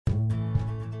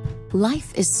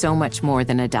Life is so much more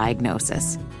than a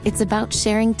diagnosis. It's about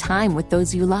sharing time with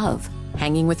those you love,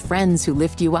 hanging with friends who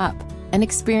lift you up, and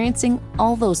experiencing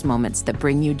all those moments that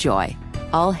bring you joy.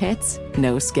 All hits,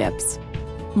 no skips.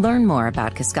 Learn more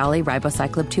about Kisqali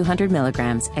Ribociclib 200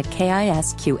 milligrams at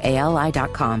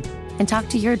KISQALI.com and talk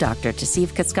to your doctor to see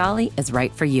if Kisqali is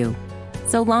right for you.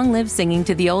 So long live singing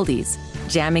to the oldies,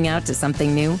 jamming out to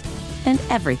something new, and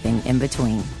everything in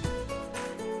between.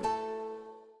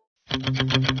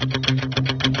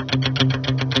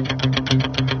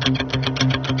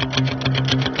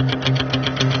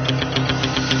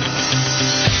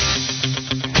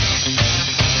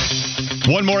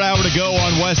 One more hour to go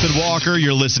on Wes and Walker.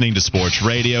 You're listening to Sports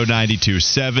Radio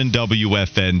 92.7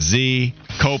 WFNZ.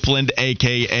 Copeland,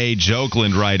 a.k.a.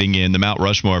 Jokeland, writing in, the Mount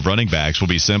Rushmore of running backs will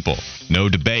be simple. No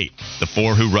debate. The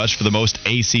four who rushed for the most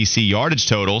ACC yardage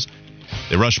totals.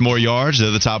 They rush more yards.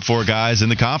 They're the top four guys in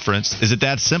the conference. Is it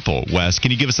that simple, Wes?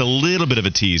 Can you give us a little bit of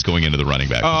a tease going into the running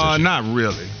back position? Not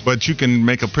really. But you can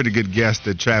make a pretty good guess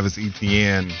that Travis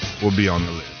Etienne will be on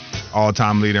the list.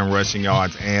 All-time leader in rushing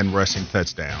yards and rushing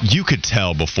touchdowns. You could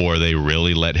tell before they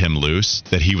really let him loose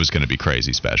that he was going to be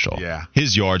crazy special. Yeah.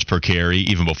 His yards per carry,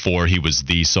 even before he was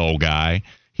the sole guy,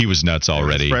 he was nuts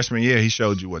already. His freshman year, he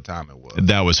showed you what time it was.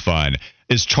 That was fun.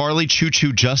 Is Charlie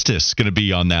Choo-Choo Justice going to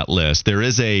be on that list? There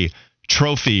is a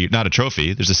trophy, not a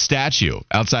trophy, there's a statue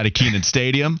outside of Kenan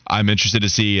Stadium. I'm interested to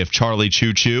see if Charlie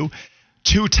Choo-Choo,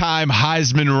 two-time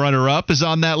Heisman runner-up, is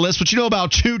on that list. What you know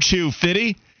about Choo-Choo,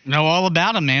 Fitty? Know all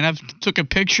about him, man. I took a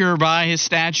picture by his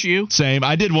statue. Same.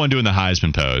 I did one doing the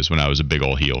Heisman pose when I was a big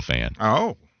old heel fan.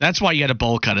 Oh. That's why you had a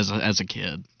bowl cut as a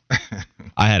kid.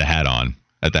 I had a hat on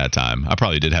at that time. I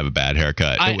probably did have a bad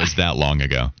haircut. It was that long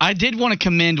ago. I did want to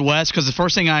commend Wes because the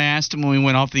first thing I asked him when we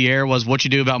went off the air was what you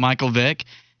do about Michael Vick.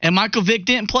 And Michael Vick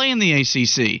didn't play in the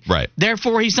ACC. Right.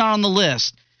 Therefore, he's not on the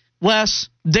list. Wes,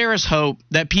 there is hope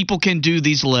that people can do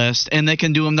these lists and they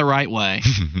can do them the right way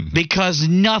because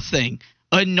nothing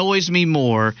annoys me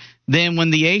more than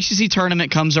when the ACC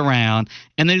tournament comes around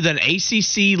and they do that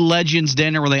ACC Legends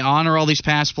dinner where they honor all these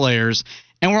past players,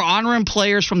 and we're honoring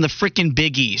players from the freaking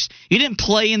Big East. You didn't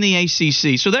play in the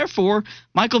ACC, so therefore,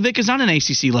 Michael Vick is not an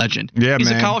ACC legend. Yeah, He's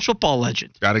man. a college football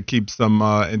legend. Got to keep some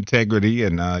integrity,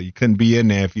 and you couldn't be in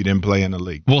there if you didn't play in the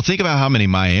league. Well, think about how many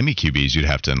Miami QBs you'd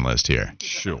have to enlist here.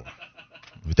 Sure.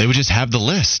 They would just have the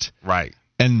list. Right.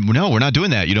 And no, we're not doing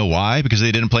that. You know why? Because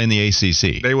they didn't play in the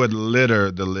ACC. They would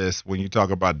litter the list when you talk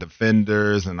about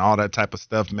defenders and all that type of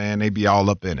stuff, man. They'd be all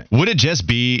up in it. Would it just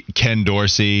be Ken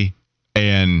Dorsey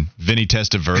and Vinny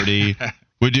Testaverde?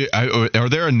 Are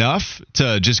there enough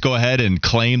to just go ahead and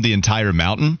claim the entire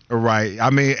mountain? Right.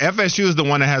 I mean, FSU is the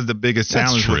one that has the biggest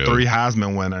challenge with 3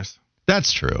 Heisman winners.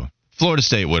 That's true. Florida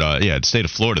State would, the state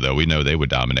of Florida, though, we know they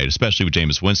would dominate, especially with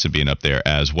Jameis Winston being up there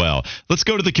as well. Let's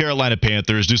go to the Carolina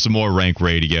Panthers, do some more Rank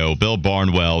Radio. Bill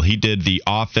Barnwell, he did the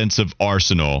offensive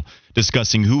arsenal,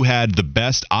 discussing who had the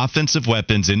best offensive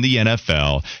weapons in the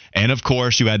NFL. And, of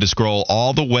course, you had to scroll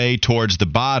all the way towards the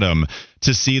bottom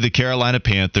to see the Carolina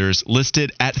Panthers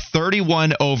listed at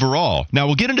 31 overall. Now,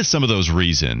 we'll get into some of those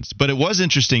reasons, but it was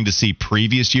interesting to see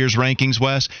previous year's rankings,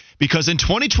 Wes, because in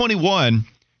 2021,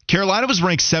 Carolina was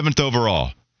ranked 7th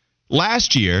overall.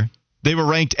 Last year, they were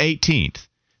ranked 18th.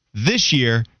 This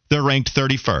year, they're ranked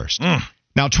 31st.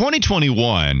 Now,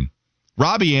 2021,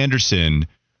 Robbie Anderson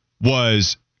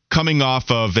was coming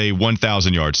off of a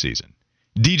 1,000-yard season.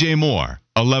 DJ Moore,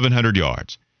 1,100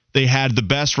 yards. They had the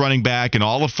best running back in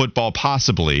all of football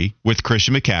possibly with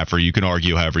Christian McCaffrey. You can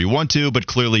argue however you want to, but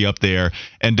clearly up there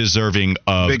and deserving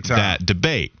of that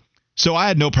debate. So I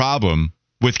had no problem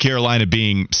with Carolina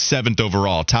being 7th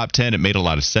overall, top 10. It made a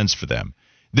lot of sense for them.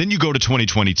 Then you go to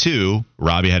 2022.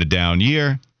 Robbie had a down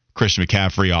year. Christian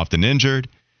McCaffrey often injured.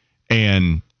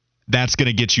 And that's going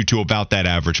to get you to about that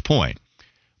average point.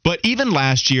 But even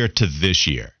last year to this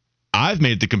year, I've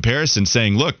made the comparison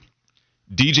saying, look,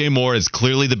 DJ Moore is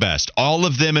clearly the best. All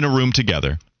of them in a room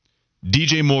together.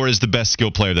 DJ Moore is the best skill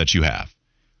player that you have.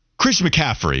 Christian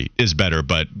McCaffrey is better,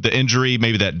 but the injury,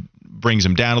 maybe that brings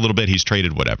him down a little bit. He's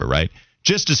traded, whatever, right?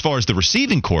 Just as far as the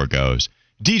receiving core goes,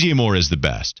 DJ Moore is the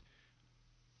best.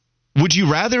 Would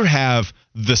you rather have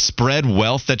the spread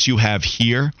wealth that you have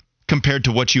here compared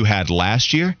to what you had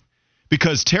last year?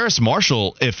 Because Terrace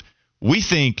Marshall, if we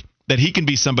think that he can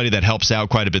be somebody that helps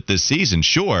out quite a bit this season,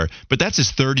 sure, but that's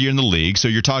his 3rd year in the league, so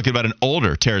you're talking about an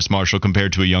older Terrace Marshall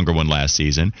compared to a younger one last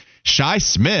season. Shi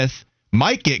Smith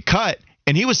might get cut,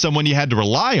 and he was someone you had to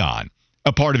rely on,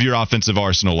 a part of your offensive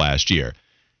arsenal last year.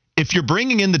 If you're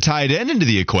bringing in the tight end into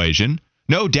the equation,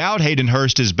 no doubt Hayden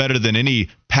Hurst is better than any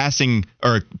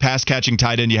pass-catching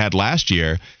tight end you had last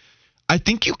year. I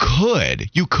think you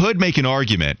could make an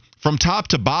argument from top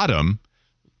to bottom.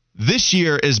 This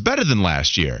year is better than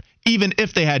last year, even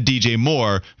if they had DJ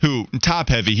Moore, who top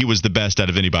heavy, he was the best out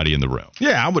of anybody in the room.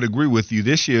 Yeah, I would agree with you.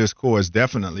 This year's core is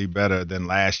definitely better than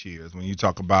last year's when you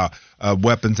talk about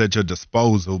weapons at your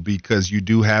disposal, because you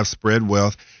do have spread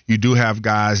wealth. You do have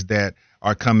guys that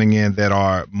are coming in that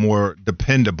are more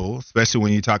dependable, especially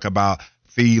when you talk about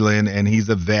Thielen, and he's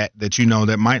a vet that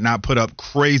that might not put up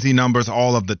crazy numbers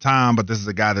all of the time, but this is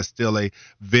a guy that's still a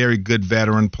very good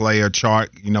veteran player. Chark,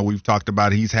 we've talked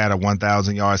about he's had a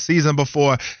 1,000-yard season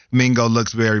before. Mingo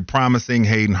looks very promising.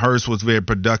 Hayden Hurst was very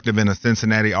productive in a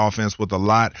Cincinnati offense with a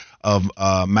lot of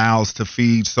mouths to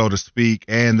feed, so to speak,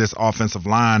 and this offensive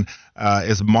line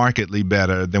is markedly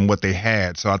better than what they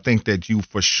had. So I think that you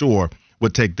for sure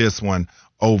would take this one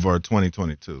over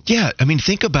 2022. Yeah, I mean,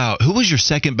 think about who was your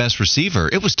second best receiver.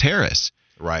 It was Terrace.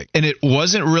 Right. And it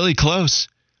wasn't really close.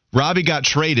 Robbie got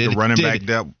traded. The running back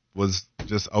depth was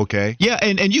just okay. Yeah,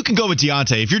 and you can go with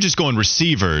Deontay. If you're just going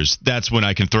receivers, that's when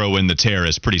I can throw in the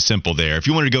Terrace. Pretty simple there. If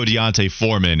you wanted to go Deontay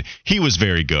Foreman, he was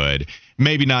very good.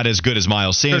 Maybe not as good as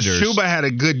Miles Sanders. Chuba had a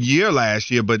good year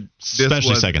last year, but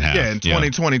especially second half. Yeah, in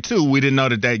 2022, we didn't know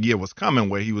that year was coming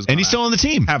where he was going and he's still on the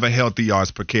team. Have a healthy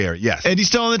yards per carry. Yes. And he's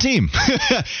still on the team.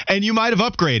 And you might have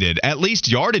upgraded, at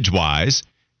least yardage-wise.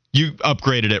 You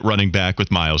upgraded at running back with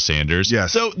Miles Sanders.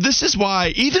 Yes. So this is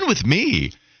why, even with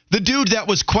me, the dude that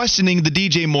was questioning the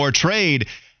DJ Moore trade,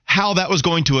 how that was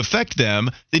going to affect them,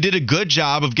 they did a good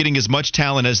job of getting as much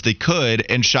talent as they could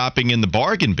and shopping in the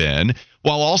bargain bin,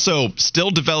 while also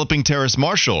still developing Terrace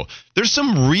Marshall. There's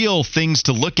some real things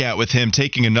to look at with him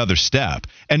taking another step.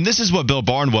 And this is what Bill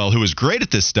Barnwell, who is great at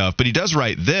this stuff, but he does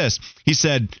write this. He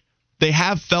said, they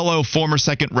have fellow former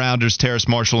second-rounders Terrace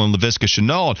Marshall and Laviska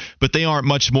Shenault, but they aren't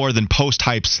much more than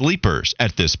post-hype sleepers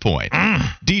at this point.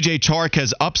 DJ Chark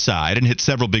has upside and hit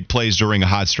several big plays during a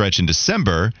hot stretch in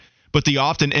December, but the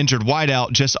often injured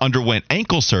wideout just underwent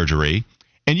ankle surgery.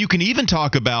 And you can even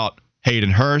talk about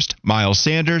Hayden Hurst, Miles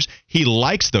Sanders. He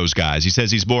likes those guys. He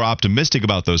says he's more optimistic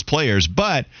about those players,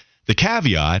 but the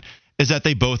caveat is that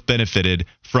they both benefited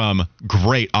from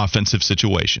great offensive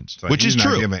situations, so which is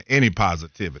true. He's not giving any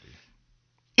positivity.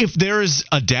 If there is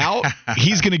a doubt,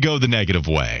 he's going to go the negative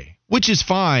way, which is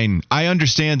fine. I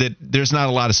understand that there's not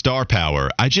a lot of star power.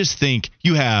 I just think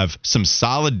you have some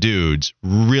solid dudes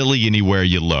really anywhere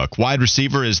you look. Wide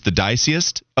receiver is the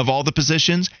diciest of all the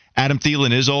positions. Adam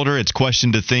Thielen is older. It's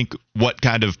question to think what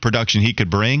kind of production he could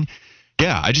bring.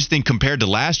 Yeah, I just think compared to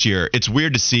last year, it's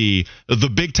weird to see the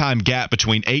big-time gap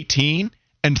between 18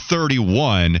 and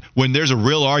 31 when there's a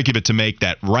real argument to make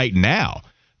that right now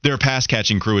their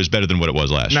pass-catching crew is better than what it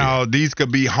was last year. Now, these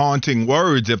could be haunting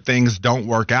words if things don't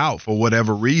work out for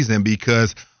whatever reason,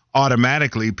 because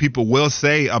automatically people will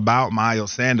say about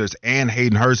Miles Sanders and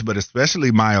Hayden Hurst, but especially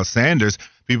Miles Sanders,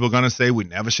 people are going to say we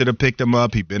never should have picked him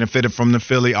up. He benefited from the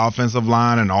Philly offensive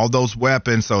line and all those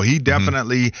weapons, so he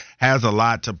definitely has a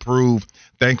lot to prove.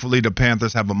 Thankfully, the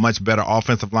Panthers have a much better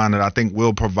offensive line that I think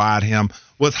will provide him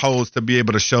with holes to be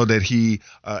able to show that he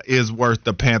is worth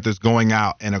the Panthers going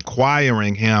out and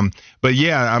acquiring him. But,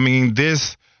 yeah, I mean,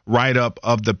 this write-up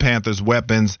of the Panthers'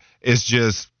 weapons is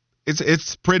just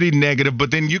it's pretty negative.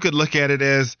 But then you could look at it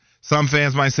as some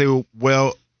fans might say,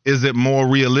 well, is it more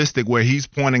realistic where he's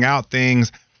pointing out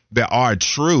things that are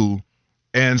true?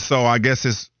 And so I guess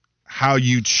it's how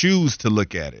you choose to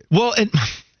look at it. Well, and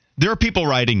there are people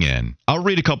writing in. I'll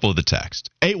read a couple of the text.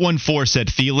 814 said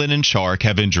Thielen and Chark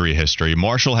have injury history.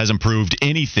 Marshall hasn't proved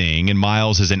anything, and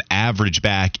Miles is an average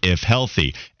back if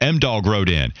healthy. M-Dog wrote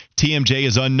in, TMJ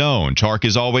is unknown. Chark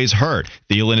is always hurt.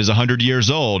 Thielen is 100 years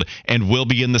old and will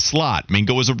be in the slot.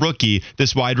 Mingo is a rookie.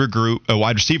 This wide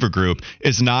receiver group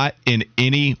is not in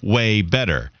any way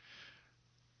better.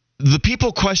 The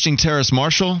people questioning Terrace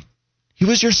Marshall, he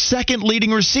was your second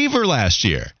leading receiver last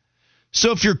year.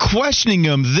 So if you're questioning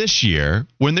him this year,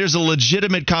 when there's a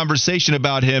legitimate conversation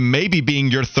about him maybe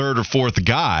being your third or fourth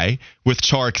guy with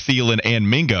Chark, Thielen, and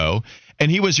Mingo,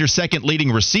 and he was your second leading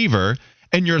receiver,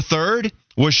 and your third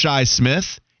was Shi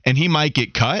Smith, and he might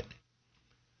get cut,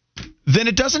 then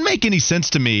it doesn't make any sense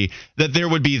to me that there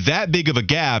would be that big of a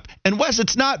gap. And Wes,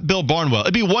 it's not Bill Barnwell.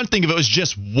 It'd be one thing if it was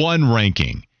just one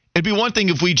ranking. It'd be one thing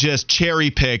if we just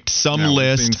cherry-picked some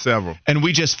list and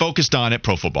we just focused on it.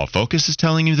 Pro Football Focus is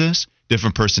telling you this.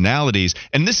 Different personalities.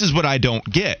 And this is what I don't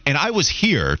get. And I was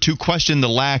here to question the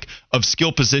lack of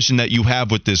skill position that you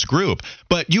have with this group.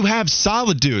 But you have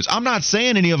solid dudes. I'm not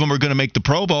saying any of them are going to make the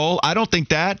Pro Bowl. I don't think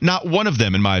that. Not one of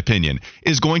them, in my opinion,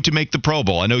 is going to make the Pro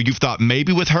Bowl. I know you've thought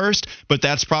maybe with Hurst, but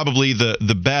that's probably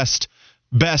the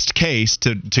best case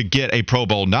to get a Pro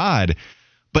Bowl nod.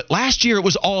 But last year it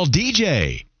was all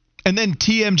DJ. And then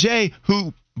TMJ,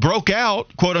 who broke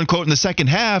out, quote unquote, in the second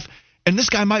half. And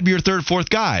this guy might be your third, fourth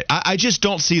guy. I just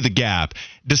don't see the gap,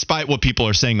 despite what people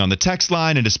are saying on the text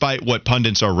line and despite what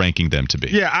pundits are ranking them to be.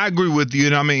 Yeah, I agree with you.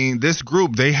 And I mean, this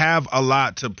group, they have a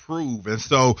lot to prove. And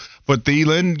so for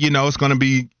Thielen, it's going to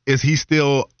be, is he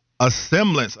still a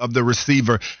semblance of the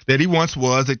receiver that he once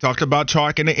was? They talked about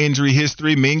Chark and the injury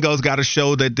history. Mingo's got to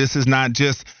show that this is not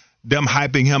just them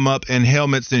hyping him up in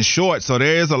helmets and shorts. So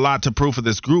there is a lot to prove for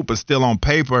this group, but still on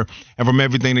paper, and from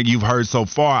everything that you've heard so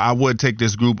far, I would take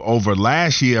this group over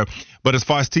last year. But as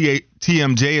far as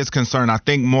TMJ is concerned, I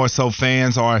think more so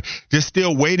fans are just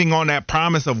still waiting on that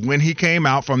promise of when he came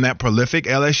out from that prolific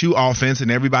LSU offense,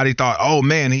 and everybody thought, oh,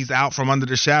 man, he's out from under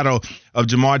the shadow of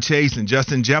Jamar Chase and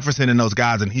Justin Jefferson and those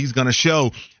guys, and he's going to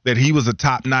show that he was a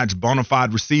top-notch bona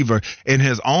fide receiver in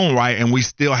his own right, and we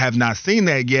still have not seen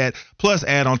that yet. Plus,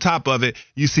 add on top of it,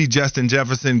 you see Justin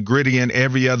Jefferson gritty in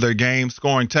every other game,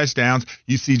 scoring touchdowns.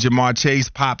 You see Jamar Chase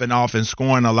popping off and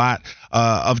scoring a lot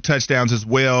of touchdowns as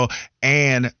well,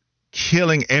 and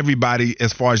killing everybody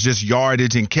as far as just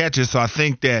yardage and catches. So I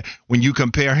think that when you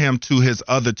compare him to his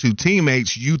other two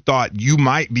teammates, you thought you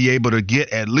might be able to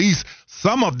get at least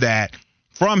some of that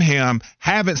from him.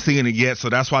 Haven't seen it yet, so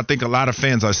that's why I think a lot of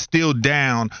fans are still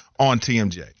down on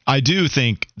TMJ. I do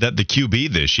think that the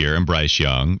QB this year in Bryce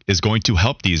Young is going to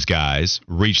help these guys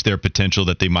reach their potential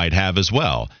that they might have as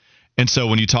well. And so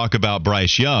when you talk about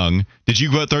Bryce Young, did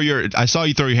you go I saw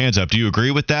you throw your hands up. Do you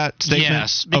agree with that statement?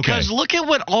 Yes, because look at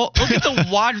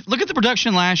the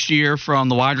production last year from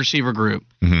the wide receiver group.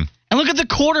 Mm-hmm. And look at the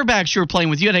quarterbacks you were playing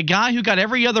with. You had a guy who got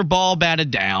every other ball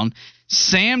batted down.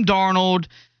 Sam Darnold,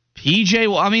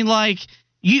 PJ. I mean, like,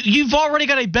 you've already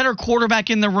got a better quarterback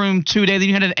in the room today than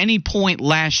you had at any point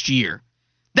last year.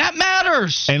 That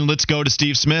matters. And let's go to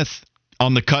Steve Smith.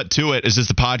 On the Cut to It, is this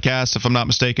the podcast, if I'm not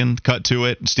mistaken? Cut to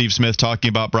It, Steve Smith talking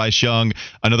about Bryce Young,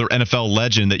 another NFL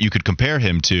legend that you could compare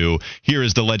him to. Here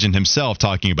is the legend himself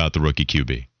talking about the rookie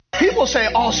QB. People say,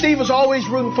 oh, Steve was always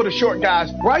rooting for the short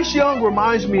guys. Bryce Young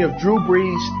reminds me of Drew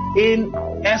Brees in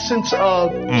essence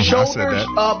of shoulders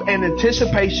up and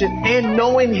anticipation and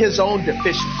knowing his own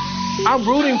deficiencies. I'm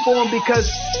rooting for him because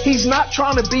he's not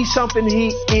trying to be something he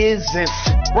isn't.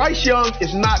 Bryce Young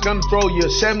is not going to throw you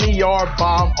a 70-yard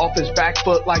bomb off his back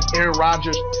foot like Aaron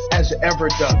Rodgers has ever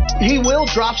done. He will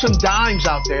drop some dimes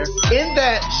out there in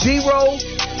that 0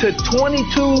 to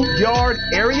 22-yard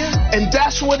area, and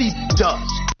that's what he does.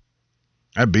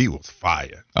 That beat was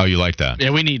fire. Oh, you like that?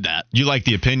 Yeah, we need that. You like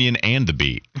the opinion and the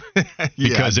beat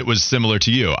because it was similar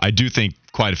to you. I do think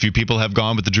quite a few people have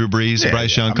gone with the Drew Brees,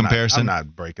 Bryce Young comparison. I'm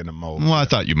not breaking the mold. Well, I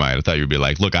thought you might. I thought you'd be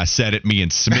like, look, I said it. Me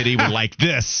and Smitty were like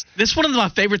this. This is one of my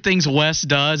favorite things Wes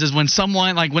does is when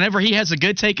someone, like whenever he has a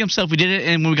good take himself, we did it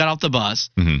and when we got off the bus,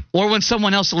 or when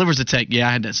someone else delivers a take. Yeah,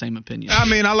 I had that same opinion. I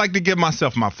mean, I like to give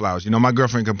myself my flowers. You know, my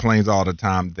girlfriend complains all the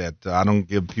time that I don't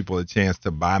give people a chance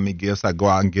to buy me gifts. I go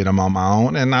out and get them on my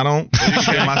own, and I don't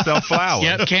give myself flowers.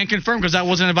 Yep, can't confirm because I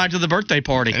wasn't invited to the birthday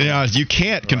party. Yeah, you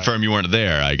can't confirm you weren't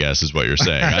there, I guess is what you're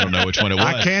saying. I don't know which one it was.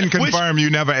 I can confirm you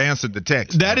never answered the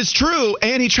text. That is true,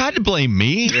 and he tried to blame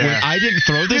me when I didn't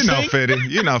throw this thing.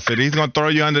 Fitty. He's going to throw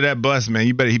you under that bus, man.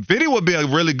 You better. Fitty would be a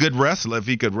really good wrestler if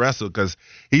he could wrestle because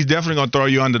he's definitely going to throw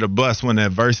you under the bus when the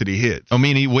adversity hits. I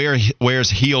mean, he wears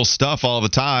heel stuff all the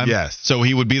time. Yes. So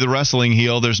he would be the wrestling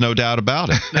heel. There's no doubt about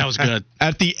it. That was good.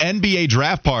 At the NBA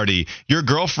draft party, your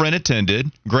girlfriend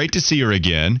attended. Great to see her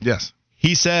again. Yes.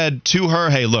 He said to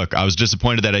her, hey, look, I was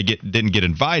disappointed that I didn't get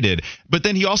invited. But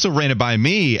then he also ran it by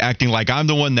me, acting like I'm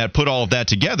the one that put all of that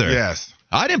together. Yes.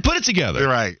 I didn't put it together. You're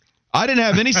right. I didn't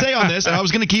have any say on this, and I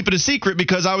was going to keep it a secret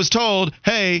because I was told,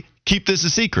 hey, keep this a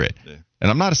secret. Yeah.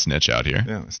 And I'm not a snitch out here.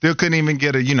 Yeah. Still couldn't even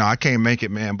get I can't make it,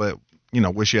 man, but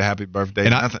wish you a happy birthday.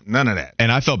 And none of that. And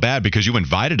I felt bad because you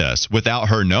invited us without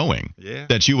her knowing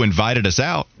that you invited us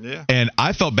out. Yeah. And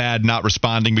I felt bad not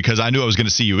responding because I knew I was going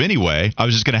to see you anyway. I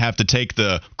was just going to have to take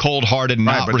the cold-hearted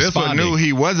not but responding. This one knew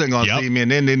he wasn't going to see me and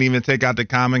then didn't even take out the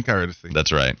common courtesy.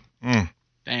 That's right.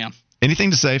 Damn.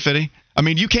 Anything to say, Fitty? I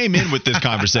mean, you came in with this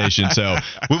conversation, so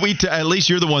at least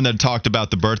you're the one that talked about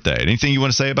the birthday. Anything you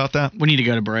want to say about that? We need to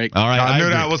go to break. All right. I knew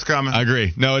that was coming. I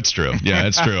agree. No, it's true. Yeah,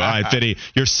 it's true. All right, Fitty,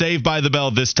 you're saved by the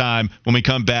bell this time. When we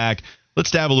come back,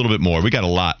 let's dab a little bit more. We got a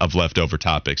lot of leftover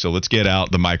topics, so let's get out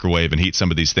the microwave and heat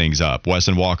some of these things up. Wes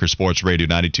and Walker, Sports Radio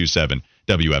 92.7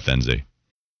 WFNZ.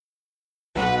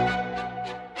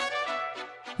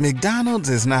 McDonald's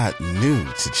is not new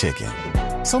to chicken.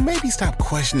 So maybe stop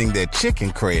questioning their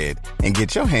chicken cred and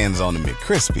get your hands on the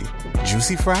McCrispy.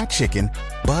 Juicy fried chicken,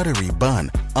 buttery bun,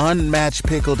 unmatched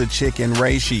pickle to chicken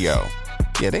ratio.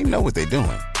 Yeah, they know what they're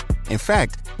doing. In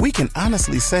fact, we can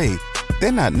honestly say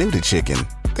they're not new to chicken.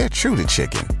 they're true to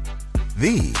chicken.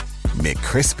 The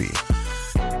McCrispy.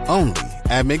 Only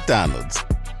at McDonald's.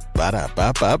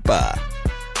 Ba-da-ba-ba-ba.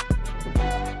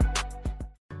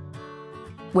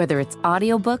 Whether it's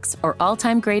audiobooks or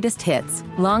all-time greatest hits,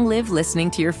 long live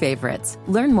listening to your favorites.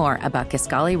 Learn more about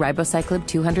Kisqali Ribociclib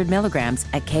 200 milligrams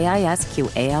at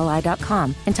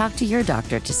KISQALI.com and talk to your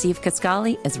doctor to see if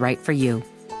Kisqali is right for you.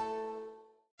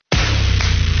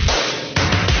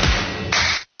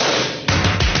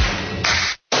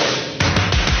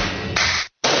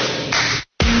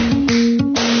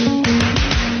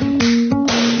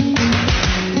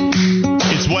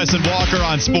 Wes and Walker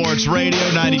on Sports Radio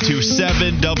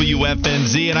 92.7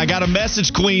 WFNZ. And I got a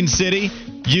message, Queen City.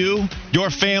 You, your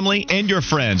family, and your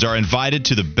friends are invited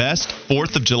to the best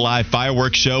 4th of July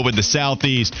fireworks show in the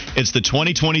Southeast. It's the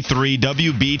 2023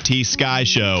 WBT Sky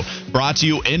Show, brought to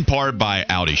you in part by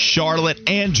Audi Charlotte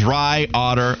and Dry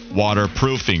Otter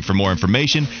Waterproofing. For more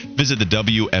information, visit the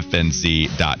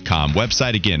WFNZ.com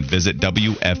website. Again, visit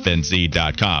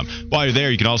WFNZ.com. While you're there,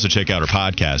 you can also check out our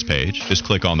podcast page. Just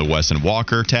click on the Wes and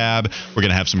Walker tab. We're going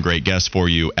to have some great guests for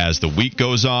you as the week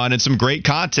goes on, and some great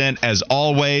content as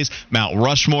always. Mount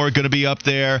Rushmore going to be up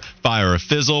there. Fire a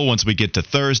Fizzle once we get to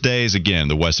Thursdays. Again,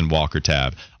 the Wes and Walker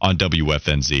tab on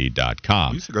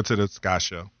WFNZ.com. We used to go to the Sky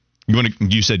Show.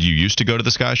 You said you used to go to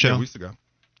the Sky Show? Yeah, we used to go.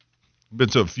 Been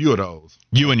to a few of those.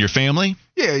 You and your family?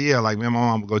 Yeah. Like, man, my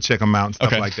mom would go check them out and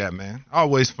stuff like that, man.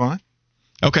 Always fun.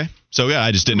 Okay. So, yeah,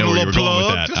 I just didn't know where you were going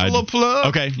with that. Just a little plug.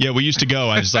 Okay. Yeah, we used to go.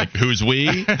 I was like, who's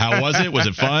we? How was it? Was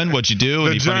it fun? What'd you do?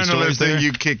 Any funny stories there?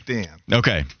 You kicked in.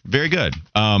 Okay. Very good.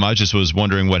 I just was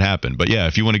wondering what happened. But, yeah,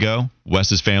 if you want to go,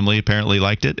 Wes's family apparently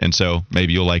liked it, and so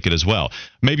maybe you'll like it as well.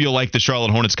 Maybe you'll like the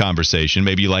Charlotte Hornets conversation.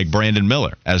 Maybe you like Brandon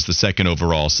Miller as the second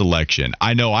overall selection.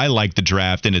 I know I like the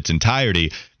draft in its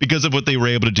entirety because of what they were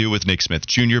able to do with Nick Smith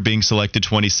Jr. being selected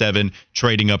 27,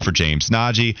 trading up for James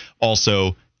Nagy,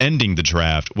 also ending the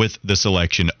draft with the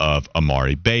selection of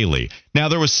Amari Bailey. Now,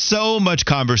 there was so much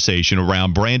conversation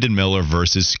around Brandon Miller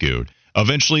versus Scoot.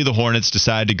 Eventually, the Hornets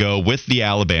decided to go with the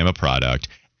Alabama product.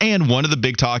 And one of the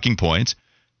big talking points,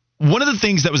 one of the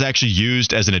things that was actually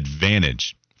used as an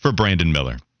advantage for Brandon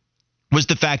Miller was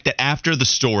the fact that after the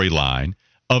storyline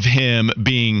of him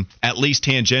being at least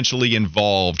tangentially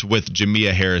involved with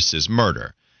Jamia Harris's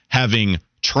murder, having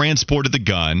transported the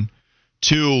gun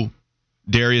to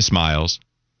Darius Miles,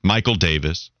 Michael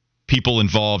Davis, people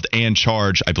involved and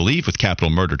charged, I believe, with capital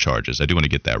murder charges. I do want to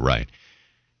get that right.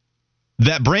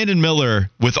 That Brandon Miller,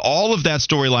 with all of that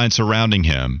storyline surrounding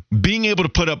him, being able to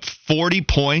put up 40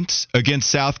 points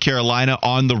against South Carolina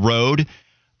on the road,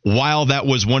 while that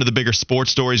was one of the bigger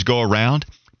sports stories go around,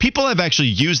 people have actually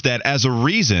used that as a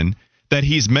reason that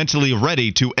he's mentally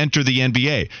ready to enter the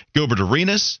NBA. Gilbert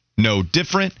Arenas, no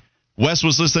different. Wes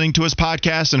was listening to his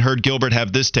podcast and heard Gilbert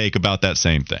have this take about that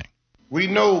same thing. We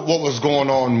know what was going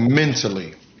on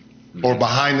mentally or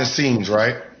behind the scenes,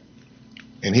 right?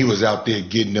 And he was out there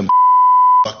getting them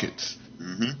buckets,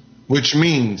 which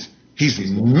means he's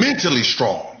mentally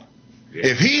strong. Yeah.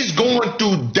 If he's going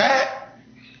through that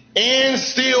and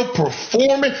still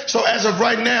performing, so as of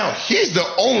right now, he's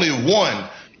the only one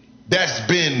that's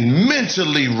been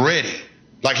mentally ready.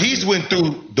 Like, he's went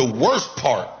through the worst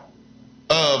part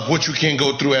of what you can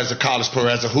go through as a college player,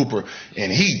 as a hooper, and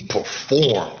he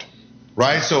performed.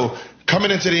 Right? So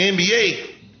coming into the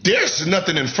NBA, there's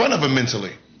nothing in front of him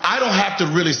mentally. I don't have to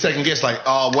really second guess, like,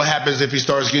 what happens if he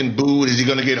starts getting booed? Is he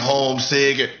going to get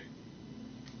homesick?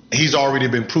 He's already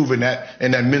been proving that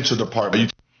in that mental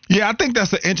department. Yeah, I think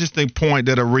that's an interesting point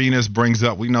that Arenas brings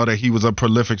up. We know that he was a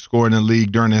prolific scorer in the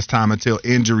league during his time until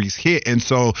injuries hit. And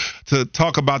so to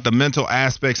talk about the mental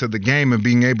aspects of the game and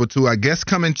being able to, I guess,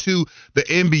 come into the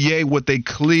NBA with a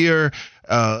clear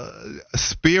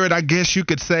spirit, I guess you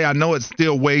could say. I know it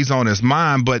still weighs on his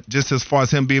mind, but just as far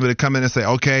as him being able to come in and say,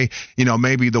 okay,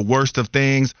 maybe the worst of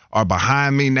things are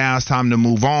behind me now, it's time to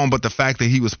move on. But the fact that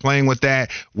he was playing with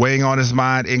that, weighing on his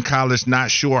mind in college,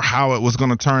 not sure how it was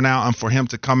going to turn out, and for him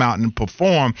to come out and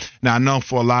perform. Now, I know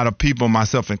for a lot of people,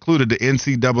 myself included, the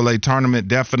NCAA tournament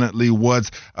definitely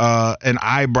was an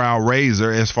eyebrow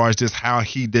raiser as far as just how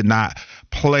he did not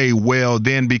play well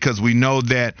then, because we know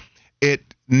that it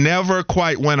never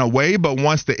quite went away, but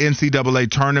once the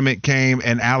NCAA tournament came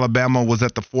and Alabama was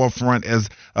at the forefront as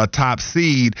a top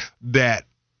seed, that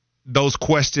those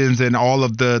questions and all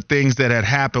of the things that had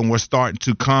happened were starting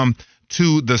to come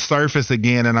to the surface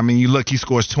again. And I mean, you look, he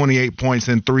scores 28 points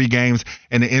in 3 games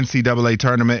in the NCAA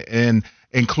tournament, and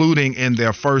including in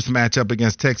their first matchup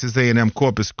against Texas A&M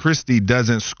Corpus Christi,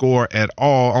 doesn't score at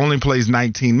all, only plays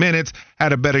 19 minutes,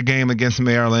 had a better game against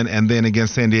Maryland, and then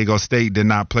against San Diego State did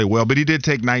not play well. But he did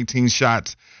take 19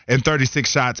 shots and 36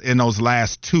 shots in those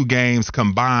last 2 games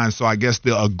combined. So I guess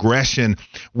the aggression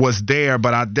was there,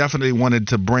 but I definitely wanted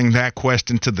to bring that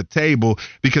question to the table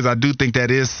because I do think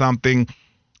that is something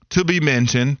to be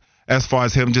mentioned as far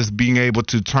as him just being able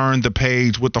to turn the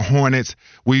page with the Hornets.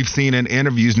 We've seen in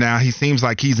interviews now, he seems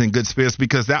like he's in good spirits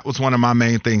because that was one of my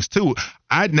main things too.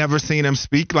 I'd never seen him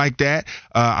speak like that.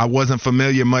 I wasn't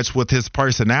familiar much with his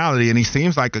personality, and he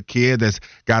seems like a kid that's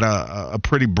got a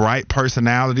pretty bright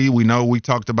personality. We know we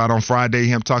talked about on Friday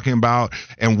him talking about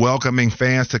and welcoming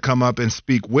fans to come up and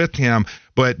speak with him.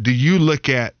 But do you look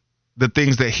at the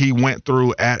things that he went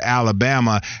through at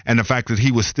Alabama and the fact that he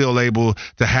was still able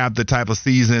to have the type of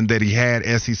season that he had,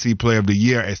 SEC Player of the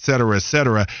Year, et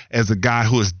cetera, as a guy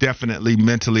who is definitely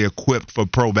mentally equipped for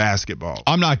pro basketball?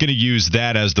 I'm not going to use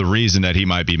that as the reason that he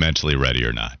might be mentally ready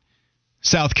or not.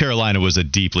 South Carolina was a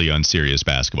deeply unserious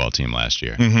basketball team last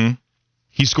year. Mm-hmm.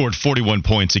 He scored 41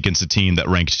 points against a team that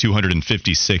ranked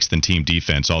 256th in team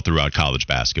defense all throughout college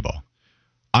basketball.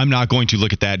 I'm not going to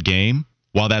look at that game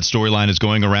while that storyline is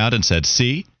going around and said,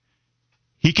 see,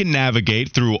 he can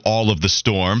navigate through all of the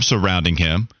storm surrounding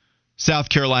him. South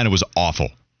Carolina was awful.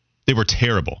 They were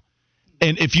terrible.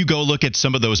 And if you go look at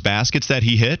some of those baskets that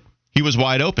he hit, he was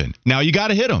wide open. Now, you got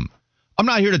to hit him. I'm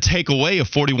not here to take away a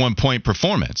 41-point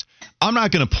performance. I'm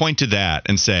not going to point to that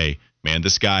and say, man,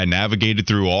 this guy navigated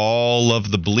through all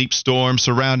of the bleep storm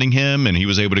surrounding him, and he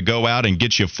was able to go out and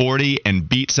get you 40 and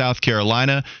beat South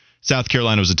Carolina. South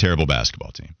Carolina was a terrible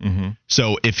basketball team. Mm-hmm.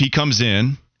 So if he comes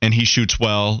in and he shoots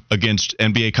well against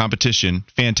NBA competition,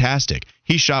 fantastic.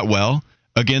 He shot well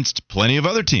against plenty of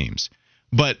other teams.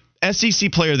 But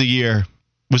SEC Player of the Year,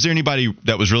 was there anybody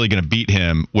that was really going to beat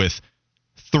him with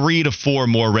 3 to 4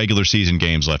 more regular season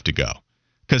games left to go?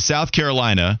 Because South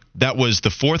Carolina, that was the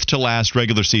 4th to last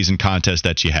regular season contest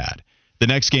that you had. The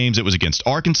next games, it was against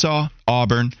Arkansas,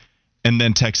 Auburn, and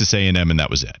then Texas A&M, and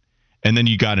that was it. And then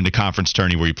you got into conference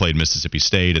tourney where you played Mississippi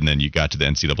State, and then you got to the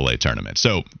NCAA tournament.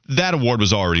 So that award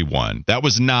was already won. That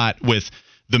was not with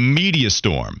the media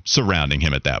storm surrounding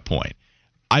him at that point.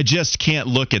 I just can't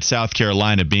look at South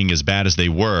Carolina being as bad as they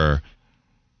were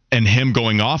and him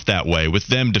going off that way with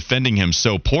them defending him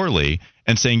so poorly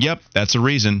and saying, yep, that's a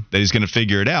reason that he's going to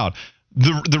figure it out.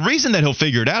 The reason that he'll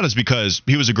figure it out is because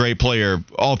he was a great player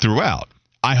all throughout.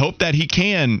 I hope that he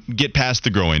can get past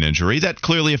the groin injury. That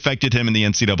clearly affected him in the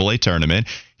NCAA tournament.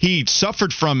 He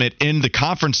suffered from it in the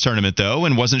conference tournament, though,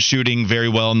 and wasn't shooting very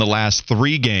well in the last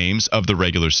 3 games of the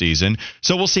regular season.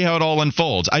 So we'll see how it all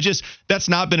unfolds. That's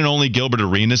not been an only Gilbert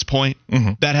Arenas point.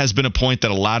 Mm-hmm. That has been a point that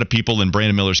a lot of people in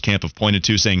Brandon Miller's camp have pointed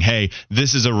to, saying, hey,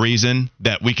 this is a reason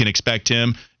that we can expect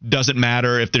him. Doesn't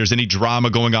matter if there's any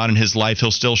drama going on in his life, he'll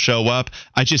still show up.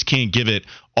 I just can't give it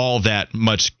all that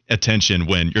much attention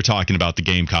when you're talking about the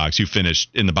Gamecocks who finished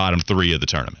in the bottom 3 of the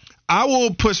tournament. I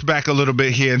will push back a little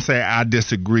bit here and say I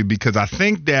disagree because I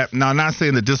think that, now I'm not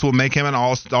saying that this will make him an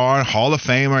all-star, Hall of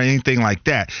Fame, or anything like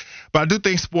that, but I do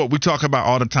think sport, we talk about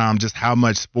all the time just how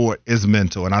much sport is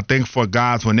mental. And I think for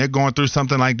guys, when they're going through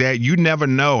something like that, you never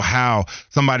know how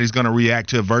somebody's going to react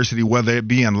to adversity, whether it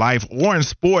be in life or in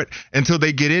sport, until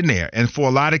they get in there. And for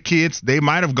a lot of kids, they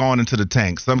might have gone into the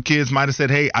tank. Some kids might have said,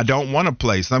 hey, I don't want to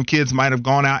play. Some kids might have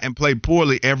gone out and played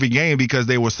poorly every game because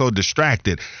they were so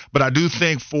distracted. But I do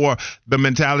think for the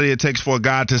mentality it takes for a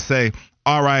guy to say,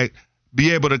 all right,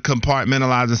 be able to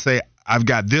compartmentalize and say, I've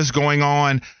got this going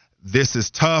on. This is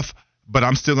tough, but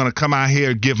I'm still going to come out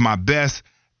here, give my best,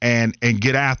 and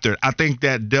get after it. I think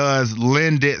that does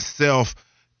lend itself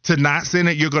to, not saying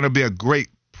that you're going to be a great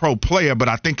pro player, but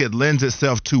I think it lends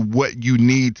itself to what you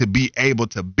need to be able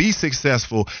to be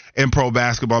successful in pro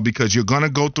basketball, because you're going to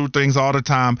go through things all the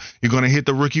time. You're going to hit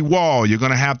the rookie wall. You're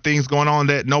going to have things going on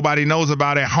that nobody knows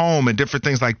about at home and different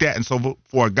things like that. And so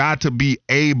for a guy to be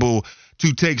able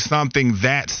to take something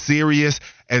that serious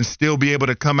and still be able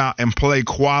to come out and play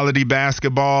quality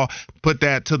basketball, put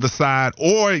that to the side,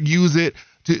 or use it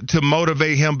to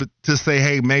motivate him to say,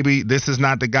 hey, maybe this is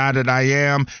not the guy that I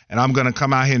am, and I'm going to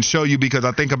come out here and show you. Because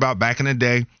I think about back in the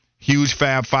day, huge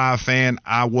Fab Five fan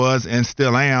I was and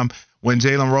still am, when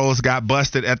Jalen Rose got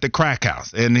busted at the crack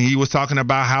house. And he was talking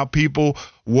about how people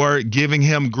were giving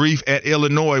him grief at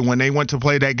Illinois when they went to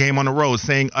play that game on the road,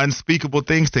 saying unspeakable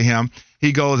things to him.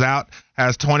 He goes out,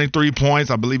 has 23 points.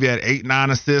 I believe he had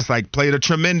 8-9 assists, played a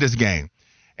tremendous game.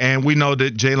 And we know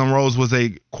that Jalen Rose was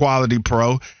a quality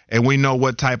pro, and we know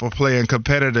what type of player and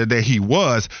competitor that he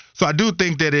was. So I do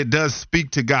think that it does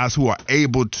speak to guys who are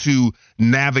able to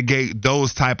navigate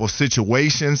those type of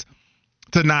situations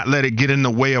to not let it get in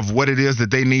the way of what it is that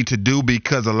they need to do,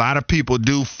 because a lot of people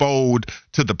do fold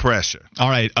to the pressure. All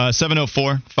right,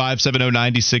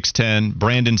 704-570-9610.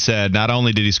 Brandon said not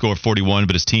only did he score 41,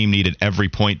 but his team needed every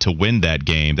point to win that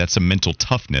game. That's some mental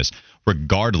toughness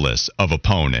regardless of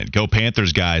opponent. Go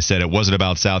Panthers guy said it wasn't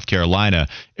about South Carolina.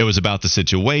 It was about the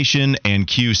situation. And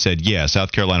Q said, yeah,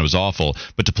 South Carolina was awful,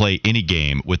 but to play any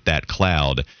game with that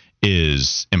cloud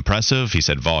is impressive. He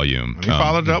said volume. He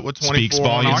followed it up with 24 speaks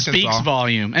volume. Speaks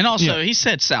volume. And also, he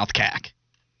said South CAC.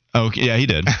 Okay, yeah, he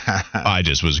did. I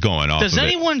just was going off Does of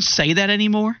anyone say that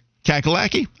anymore?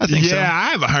 Kakalaki? I think so. Yeah,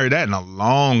 I haven't heard that in a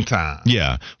long time.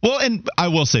 Yeah. Well, and I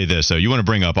will say this, though. You want to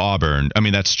bring up Auburn. I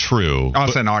mean, that's true. I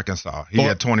was saying Arkansas. He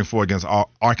had 24 against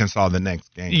Arkansas the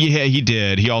next game. Yeah, he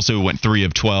did. He also went 3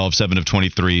 of 12, 7 of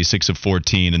 23, 6 of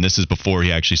 14, and this is before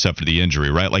he actually suffered the injury,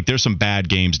 right? Like, there's some bad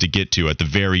games to get to at the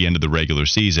very end of the regular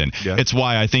season. Yeah. It's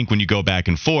why I think when you go back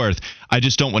and forth, I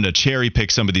just don't want to cherry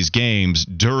pick some of these games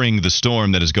during the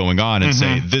storm that is going on and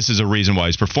say, this is a reason why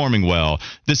he's performing well.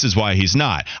 This is why he's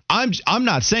not. I'm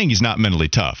not saying he's not mentally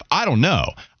tough. I don't know.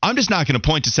 I'm just not going to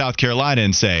point to South Carolina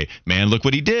and say, man, look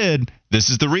what he did. This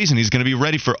is the reason he's going to be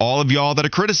ready for all of y'all that are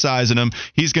criticizing him.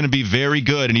 He's going to be very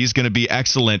good, and he's going to be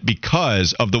excellent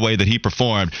because of the way that he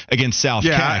performed against South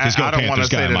CAC. I don't want to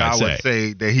say that I would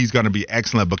say that he's going to be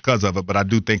excellent because of it, but I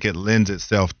do think it lends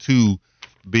itself to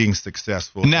being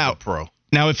successful as a pro.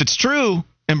 Now, if it's true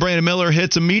and Brandon Miller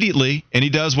hits immediately and he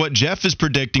does what Jeff is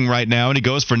predicting right now and he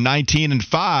goes for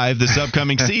 19-5 this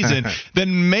upcoming season,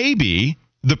 then maybe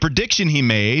the prediction he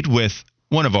made with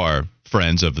one of our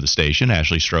friends of the station,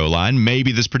 Ashley Stroline,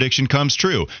 maybe this prediction comes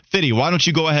true. Fitty, why don't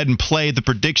you go ahead and play the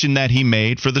prediction that he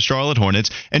made for the Charlotte Hornets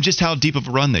and just how deep of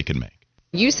a run they can make?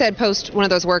 You said post one of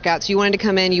those workouts, you wanted to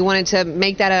come in, you wanted to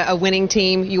make that a winning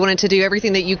team, you wanted to do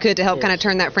everything that you could to help kind of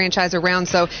turn that franchise around.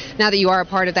 So now that you are a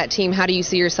part of that team, how do you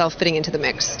see yourself fitting into the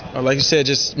mix? Like you said,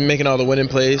 just making all the winning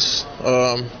plays,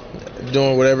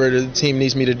 doing whatever the team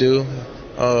needs me to do.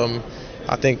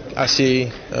 I think I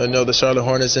see the Charlotte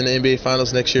Hornets in the NBA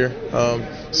Finals next year.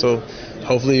 So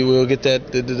hopefully we'll get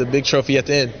the big trophy at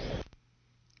the end.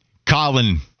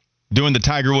 Colin doing the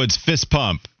Tiger Woods fist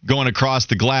pump, going across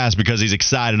the glass because he's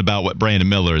excited about what Brandon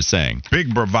Miller is saying.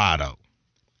 Big bravado.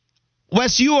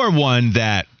 Wes, you are one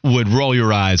that would roll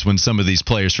your eyes when some of these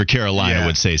players for Carolina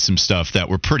would say some stuff that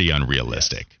were pretty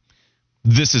unrealistic.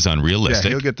 This is unrealistic.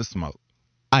 Yeah, he'll get the smoke.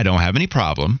 I don't have any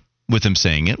problem with him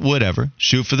saying it. Whatever.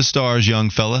 Shoot for the stars, young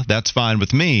fella. That's fine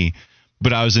with me.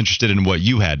 But I was interested in what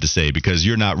you had to say because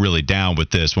you're not really down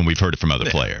with this when we've heard it from other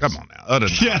players. Come on now.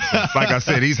 Like I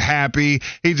said, he's happy.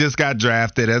 He just got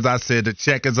drafted. As I said, the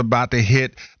check is about to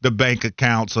hit the bank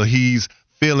account, so he's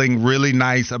feeling really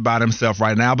nice about himself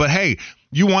right now. But, hey,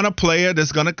 you want a player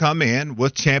that's going to come in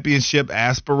with championship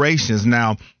aspirations.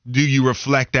 Now, do you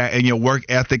reflect that in your work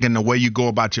ethic and the way you go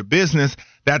about your business?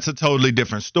 That's a totally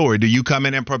different story. Do you come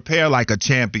in and prepare like a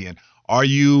champion? Are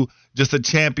you just a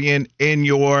champion in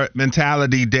your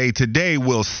mentality day to day?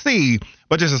 We'll see.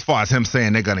 But just as far as him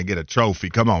saying they're going to get a trophy,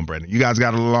 come on, Brandon. You guys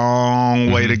got a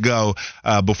long way to go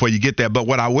before you get there. But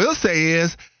what I will say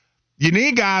is you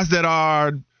need guys that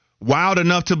are wild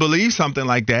enough to believe something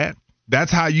like that.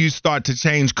 That's how you start to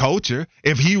change culture.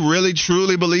 If he really,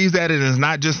 truly believes that and is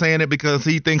not just saying it because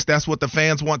he thinks that's what the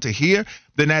fans want to hear,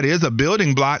 then that is a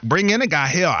building block. Bring in a guy.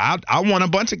 Hell, I want a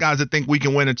bunch of guys that think we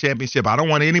can win a championship. I don't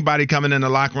want anybody coming in the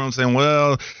locker room saying,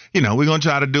 well, we're going to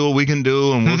try to do what we can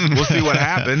do and we'll see what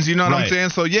happens. You know what I'm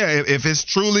saying? So, yeah, if it's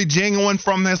truly genuine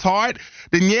from his heart,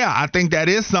 then, yeah, I think that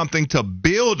is something to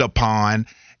build upon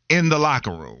in the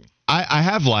locker room. I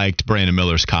have liked Brandon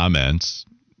Miller's comments.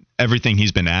 Everything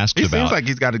he's been asked about. He seems like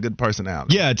he's got a good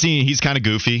personality. Yeah, he's kind of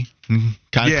goofy,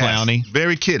 kind of clowny.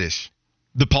 Very kiddish.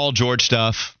 The Paul George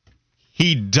stuff,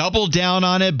 he doubled down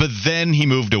on it, but then he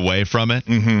moved away from it,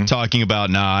 talking about,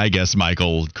 I guess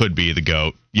Michael could be the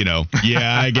GOAT.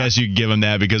 I guess you could give him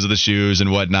that because of the shoes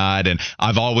and whatnot. And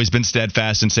I've always been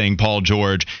steadfast in saying Paul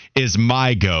George is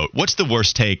my GOAT. What's the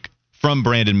worst take from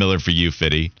Brandon Miller for you,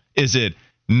 Fitty? Is it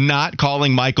not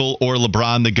calling Michael or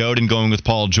LeBron the GOAT and going with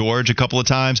Paul George a couple of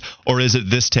times? Or is it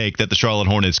this take that the Charlotte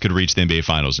Hornets could reach the NBA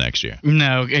Finals next year?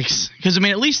 No, because,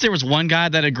 at least there was one guy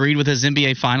that agreed with his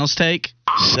NBA Finals take.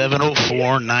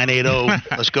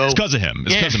 704-980. Let's go. It's because of him.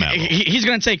 It's because of Matt. He's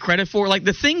going to take credit for it. Like,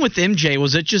 the thing with MJ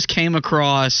was it just came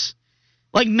across,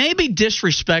 like, maybe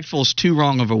disrespectful is too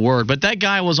wrong of a word, but that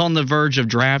guy was on the verge of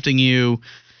drafting you.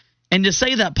 And to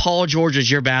say that Paul George is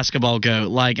your basketball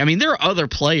GOAT, there are other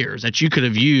players that you could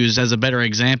have used as a better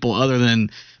example other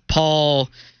than Paul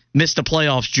missed the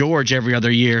playoffs George every other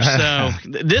year. So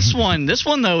this one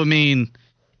though,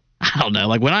 I don't know.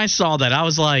 Like, when I saw that, I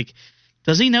was like,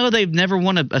 Does he know they've never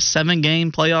won a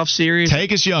 7-game playoff series?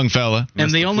 Take us young, fella. And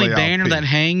the only banner that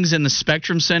hangs in the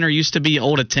Spectrum Center used to be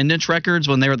old attendance records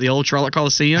when they were at the old Charlotte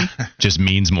Coliseum. Just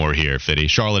means more here, Fitty.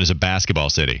 Charlotte is a basketball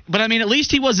city. But, I mean, at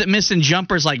least he wasn't missing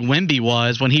jumpers like Wemby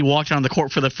was when he walked on the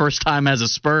court for the first time as a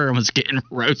Spur and was getting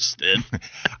roasted.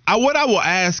 What I will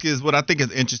ask is what I think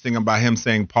is interesting about him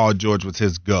saying Paul George was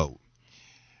his GOAT.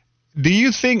 Do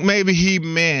you think maybe he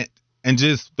meant, and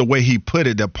just the way he put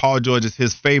it, that Paul George is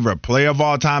his favorite player of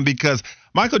all time? Because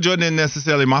Michael Jordan isn't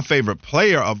necessarily my favorite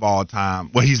player of all time.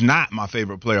 Well, he's not my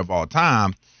favorite player of all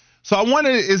time. So I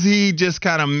wonder, is he just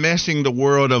kind of meshing the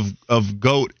world of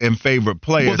GOAT and favorite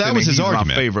players? Well, that was his argument.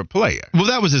 My favorite player. Well,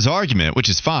 that was his argument, which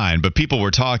is fine. But people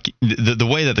were talking the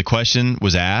way that the question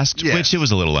was asked, which it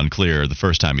was a little unclear the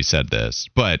first time he said this.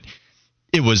 But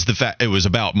it was it was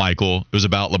about Michael. It was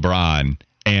about LeBron.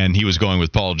 And he was going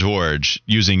with Paul George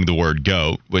using the word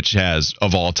GOAT, which has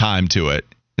of all time to it.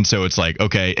 And so it's like,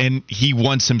 okay, and he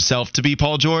wants himself to be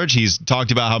Paul George. He's talked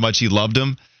about how much he loved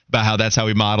him, about how that's how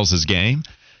he models his game.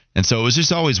 And so it was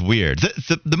just always weird.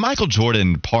 The Michael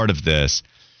Jordan part of this,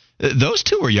 those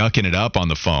two were yucking it up on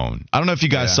the phone. I don't know if you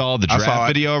guys saw the draft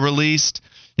video released.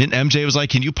 And MJ was like,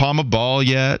 can you palm a ball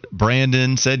yet?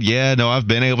 Brandon said, yeah, no, I've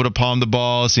been able to palm the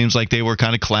ball. It seems like they were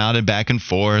kind of clowning back and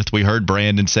forth. We heard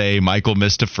Brandon say Michael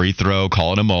missed a free throw,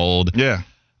 calling him old. Yeah.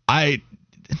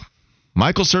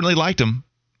 Michael certainly liked him.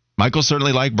 Michael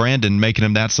certainly liked Brandon, making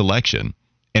him that selection.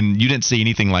 And you didn't see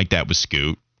anything like that with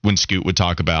Scoot, when Scoot would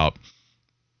talk about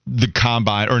the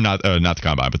combine, or not the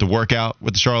combine, but the workout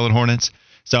with the Charlotte Hornets.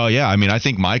 So, yeah, I mean, I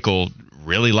think Michael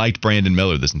really liked Brandon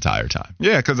Miller this entire time.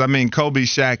 Yeah, because, I mean, Kobe,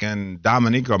 Shaq, and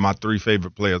Dominique are my 3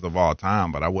 favorite players of all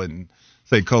time, but I wouldn't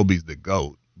say Kobe's the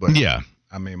GOAT. But, yeah,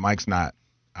 I mean, Mike's not.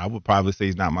 I would probably say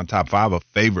he's not my top 5 of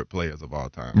favorite players of all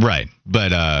time. Right,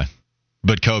 but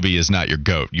Kobe is not your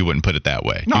GOAT. You wouldn't put it that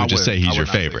way. No, you would just say he's your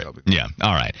favorite. Yeah,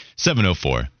 all right.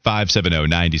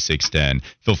 704-570-9610.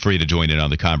 Feel free to join in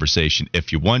on the conversation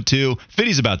if you want to.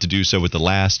 Fitty's about to do so with the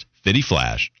last Fitty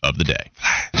Flash of the day.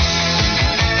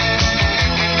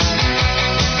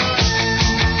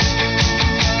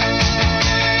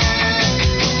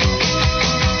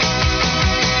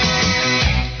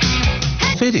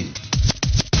 Fitty.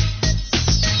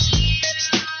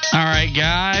 All right,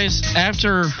 guys.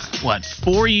 After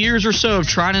 4 years or so of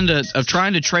trying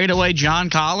to trade away John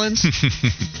Collins, the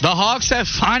Hawks have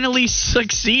finally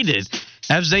succeeded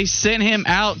as they sent him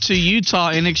out to Utah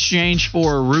in exchange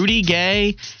for Rudy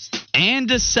Gay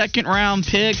and a second-round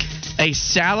pick, a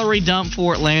salary dump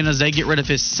for Atlanta as they get rid of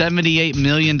his $78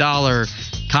 million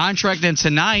contract. And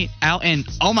tonight, out in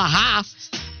Omaha,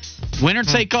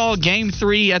 winner-take-all Game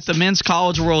 3 at the Men's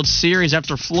College World Series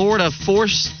after Florida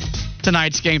forced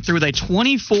tonight's game through a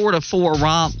 24-4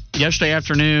 romp yesterday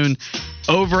afternoon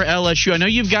over LSU. I know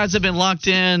you guys have been locked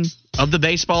in of the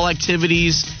baseball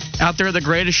activities out there, the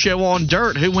greatest show on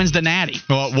dirt. Who wins the Natty?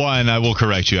 Well, one, I will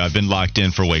correct you. I've been locked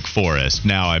in for Wake Forest.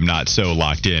 Now I'm not so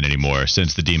locked in anymore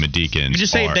since the Demon Deacons. You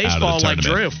just hate baseball like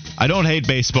Drew. I don't hate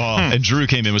baseball, and Drew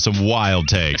came in with some wild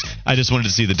takes. I just wanted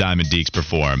to see the Diamond Deeks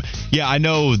perform. Yeah, I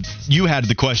know you had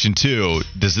the question too.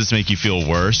 Does this make you feel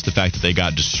worse, the fact that they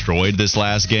got destroyed this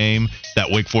last game,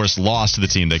 that Wake Forest lost to the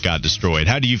team that got destroyed?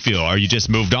 How do you feel? Are you just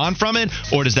moved on from it,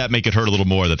 or does that make it hurt a little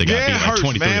more that they got beat like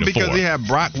 23-4? Man, because they have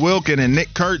Brock Wilken and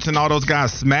Nick Kurtz and all those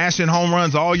guys smashing home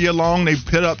runs all year long. They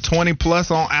put up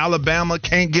 20-plus on Alabama,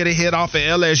 can't get a hit off of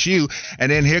LSU.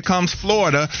 And then here comes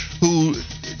Florida, who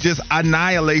just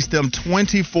annihilates them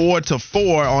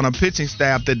 24-4 on a pitching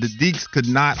staff that the Deeks could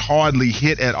not hardly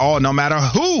hit at all, no matter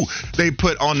who they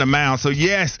put on the mound. So,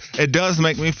 yes, it does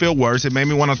make me feel worse. It made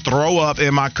me want to throw up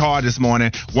in my car this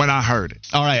morning when I heard it.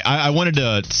 All right, I wanted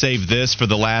to save this for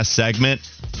the last segment.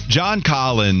 John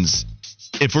Collins,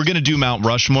 if we're going to do Mount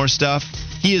Rushmore stuff,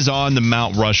 he is on the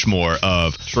Mount Rushmore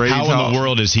of how in the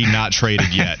world is he not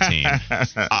traded yet team.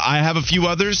 I have a few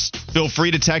others. Feel free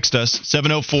to text us,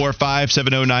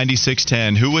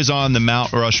 704-570-9610. Who is on the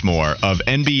Mount Rushmore of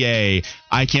NBA?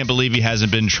 I can't believe he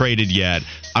hasn't been traded yet.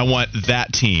 I want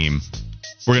that team.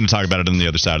 We're going to talk about it on the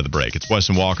other side of the break. It's Wes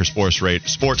and Walker, Sports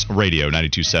Radio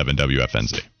 92.7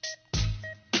 WFNZ.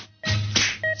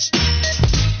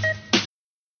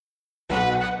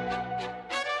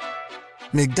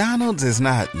 McDonald's is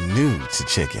not new to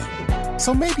chicken.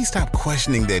 So maybe stop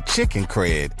questioning their chicken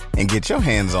cred and get your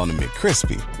hands on the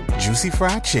McCrispy. Juicy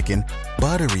fried chicken,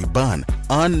 buttery bun,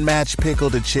 unmatched pickle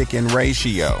to chicken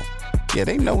ratio. Yeah,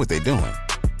 they know what they're doing.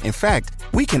 In fact,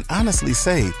 we can honestly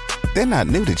say they're not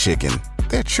new to chicken.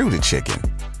 They're true to chicken.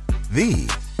 The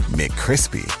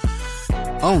McCrispy.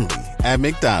 Only at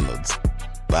McDonald's.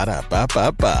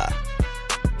 Ba-da-ba-ba-ba.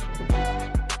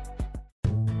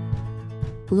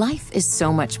 Life is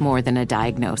so much more than a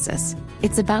diagnosis.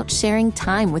 It's about sharing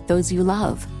time with those you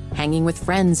love, hanging with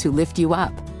friends who lift you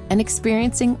up, and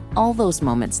experiencing all those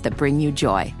moments that bring you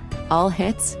joy. All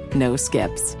hits, no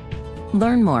skips.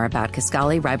 Learn more about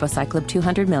Kisqali Ribociclib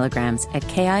 200 milligrams at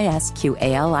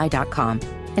KISQALI.com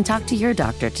and talk to your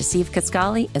doctor to see if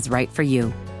Kisqali is right for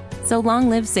you. So long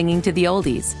live singing to the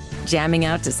oldies, jamming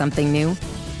out to something new,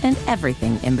 and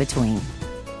everything in between.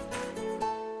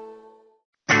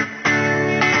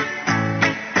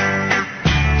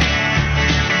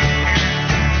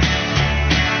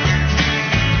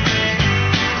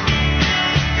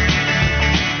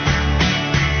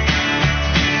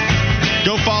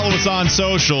 Go follow us on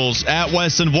socials at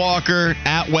Weston Walker,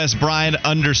 at Wes Bryant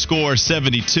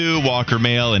 _72, Walker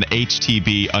Mail, and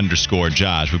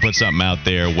HTB_Josh. We put something out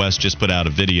there. Wes just put out a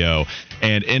video,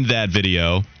 and in that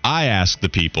video, I asked the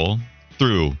people,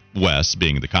 through Wes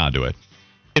being the conduit,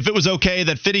 if it was okay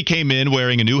that Fitty came in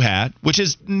wearing a new hat, which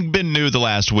has been new the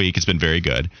last week. It's been very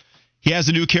good. He has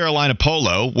a new Carolina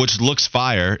polo, which looks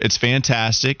fire. It's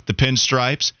fantastic. The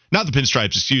pinstripes, not the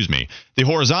pinstripes, excuse me, the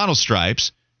horizontal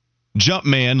stripes.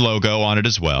 Jumpman logo on it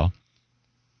as well.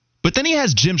 But then he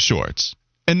has gym shorts,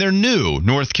 and they're new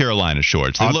North Carolina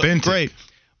shorts. They look great,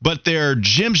 but they're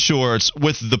gym shorts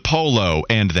with the polo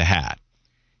and the hat.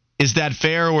 Is that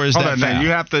fair, or is that foul?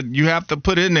 You have to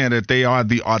put in there that they are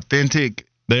the authentic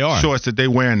shorts that they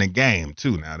wear in the game,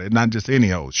 too. Now, they're not just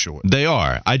any old short. They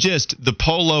are. The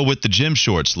polo with the gym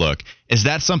shorts look, is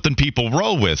that something people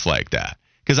roll with like that?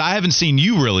 Because I haven't seen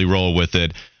you really roll with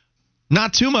it.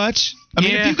 Not too much. I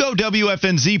mean, if you go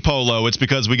WFNZ polo, it's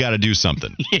because we got to do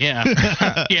something. Yeah.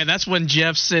 Yeah, that's when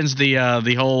Jeff sends the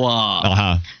whole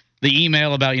the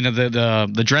email about,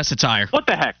 the dress attire. What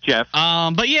the heck, Jeff?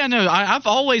 But yeah, no, I've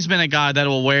always been a guy that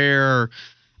will wear,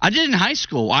 I did in high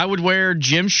school. I would wear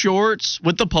gym shorts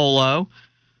with the polo.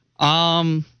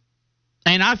 And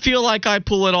I feel like I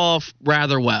pull it off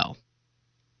rather well.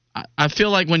 I feel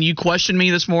like when you questioned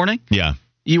me this morning. Yeah.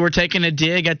 You were taking a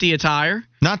dig at the attire?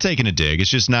 Not taking a dig. It's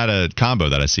just not a combo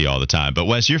that I see all the time. But,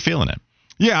 Wes, you're feeling it.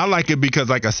 Yeah, I like it because,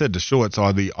 like I said, the shorts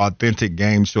are the authentic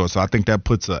game shorts. So I think that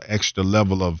puts an extra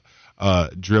level of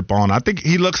drip on. I think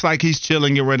he looks like he's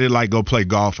chilling and ready to, go play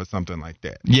golf or something like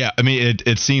that. Yeah, I mean,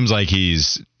 it seems like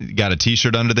he's got a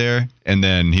T-shirt under there, and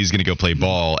then he's going to go play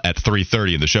ball at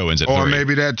 3:30 and the show ends at 3. Or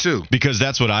maybe that, too. Because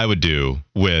that's what I would do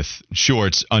with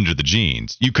shorts under the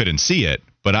jeans. You couldn't see it.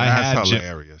 But that's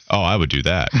hilarious. I would do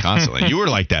that constantly. You were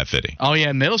like that, Fitty. Oh,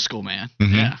 yeah, middle school, man.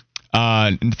 Mm-hmm. Yeah.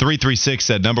 336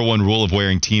 said, number one rule of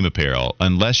wearing team apparel,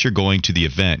 unless you're going to the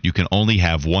event, you can only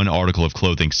have one article of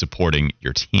clothing supporting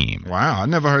your team. Wow, I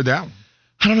never heard that one.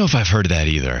 I don't know if I've heard that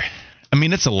either. I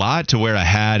mean, it's a lot to wear a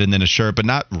hat and then a shirt, but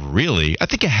not really. I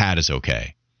think a hat is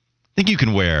okay. I think you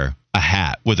can wear a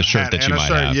hat with a shirt that you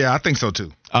might have. Yeah, I think so,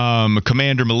 too.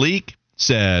 Commander Malik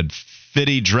said,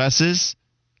 Fitty dresses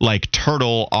like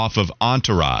Turtle off of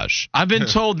Entourage. I've been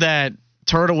told that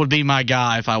Turtle would be my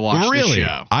guy if I watched the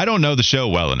show. I don't know the show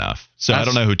well enough, so I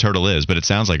don't know who Turtle is, but it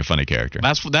sounds like a funny character.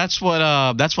 That's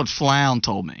what Flown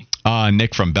told me.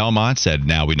 Nick from Belmont said,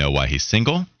 now we know why he's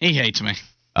single. He hates me.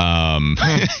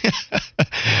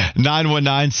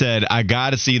 919 said, I got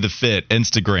to see the fit.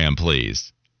 Instagram,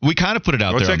 please. We kind of put it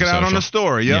out there. Check it out on the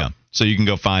story. Yep. Yeah. So you can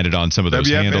go find it on some of those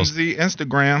handles. WFNZ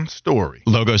Instagram story.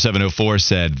 Logo 704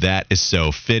 said, that is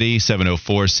so Fitty.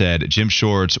 704 said, gym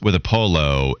shorts with a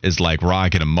polo is like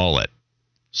rocking a mullet.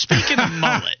 Speaking of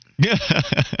mullet. Do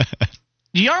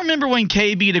y'all remember when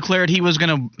KB declared he was going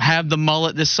to have the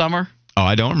mullet this summer? Oh,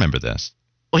 I don't remember this.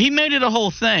 Well, he made it a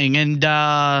whole thing, and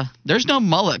there's no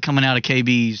mullet coming out of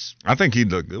KB's. I think he'd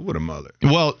look good with a mullet.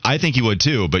 Well, I think he would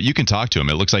too, but you can talk to him.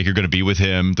 It looks like you're going to be with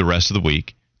him the rest of the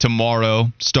week.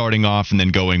 Tomorrow, starting off and then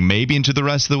going maybe into the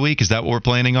rest of the week. Is that what we're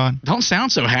planning on? Don't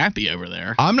sound so happy over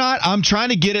there. I'm not. I'm trying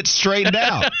to get it straightened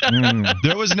out.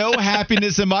 There was no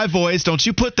happiness in my voice. Don't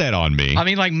you put that on me. I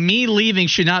mean, like, me leaving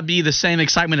should not be the same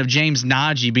excitement of James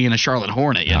Najee being a Charlotte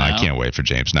Hornet. You know? I can't wait for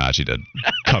James Najee to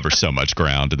cover so much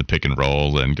ground in the pick and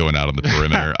roll and going out on the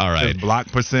perimeter. All right. The block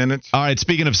percentage. All right.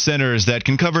 Speaking of centers that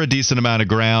can cover a decent amount of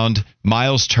ground,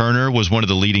 Miles Turner was one of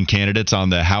the leading candidates on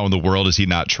the how in the world is he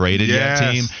not traded yet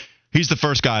team. He's the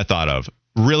first guy I thought of.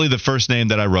 Really the first name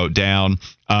that I wrote down.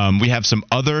 We have some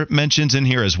other mentions in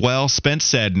here as well. Spence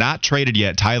said, not traded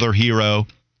yet, Tyler Hero,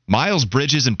 Miles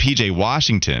Bridges and P.J.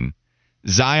 Washington,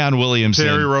 Zion Williamson.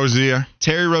 Terry Rozier.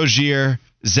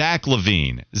 Zach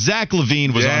LaVine. Zach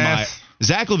LaVine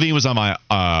was on my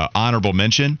honorable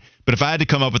mention, but if I had to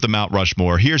come up with a Mount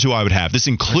Rushmore, here's who I would have. This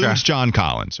includes John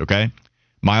Collins, okay?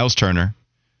 Miles Turner,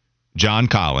 John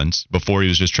Collins, before he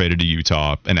was just traded to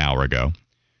Utah an hour ago.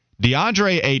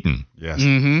 DeAndre Ayton. Yes.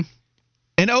 Mm-hmm.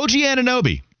 And OG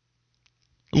Anunoby.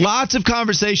 Lots of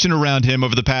conversation around him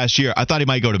over the past year. I thought he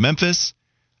might go to Memphis.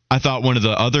 I thought one of the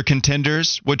other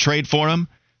contenders would trade for him.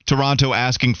 Toronto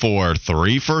asking for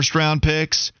 3 first-round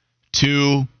picks,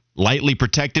 2 lightly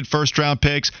protected first-round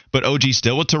picks, but OG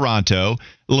still with Toronto.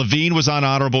 LaVine was on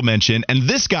honorable mention, and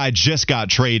this guy just got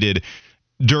traded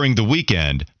during the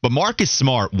weekend, but Marcus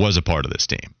Smart was a part of this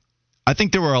team. I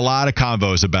think there were a lot of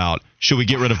convos about should we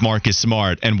get rid of Marcus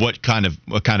Smart and what kind of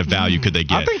value could they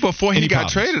get. I think before he got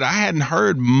traded, I hadn't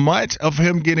heard much of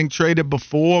him getting traded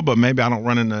before, but maybe I don't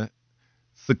run in the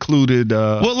secluded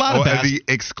or the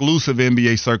exclusive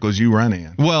NBA circles you run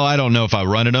in. Well, I don't know if I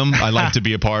run in them. I like to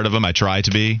be a part of them. I try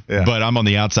to be, but I'm on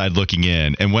the outside looking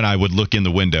in. And when I would look in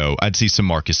the window, I'd see some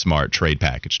Marcus Smart trade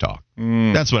package talk.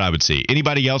 That's what I would see.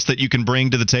 Anybody else that you can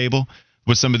bring to the table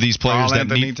with some of these players?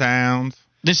 Anthony Towns.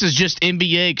 This is just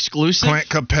NBA exclusive? Clint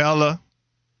Capella.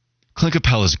 Clint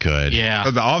Capella's good. Yeah.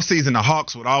 Because the offseason, the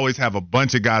Hawks would always have a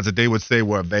bunch of guys that they would say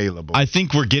were available. I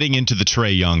think we're getting into the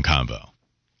Trae Young combo.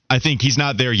 I think he's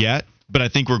not there yet, but I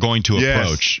think we're going to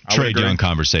approach Trae Young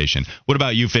conversation. What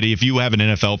about you, Fitty? If you have an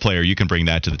NFL player, you can bring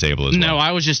that to the table as well. No,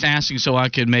 I was just asking so I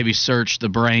could maybe search the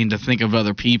brain to think of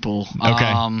other people.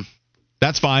 Okay.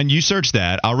 That's fine. You search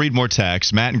that. I'll read more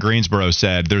text. Matt in Greensboro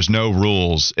said there's no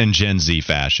rules in Gen Z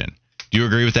fashion. Do you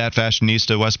agree with that,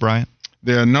 fashionista Wes Bryant?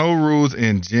 There are no rules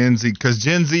in Gen Z because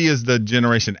Gen Z is the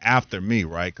generation after me,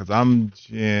 right? Because I'm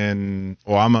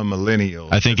a millennial.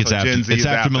 I think it's after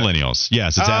millennials.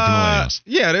 Yes, it's after millennials.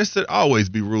 Yeah, there should always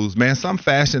be rules, man. Some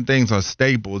fashion things are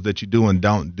staples that you do and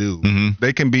don't do. Mm-hmm.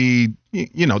 They can be,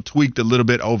 tweaked a little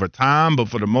bit over time, but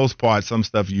for the most part, some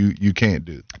stuff you can't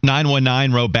do.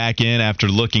 919 wrote back in after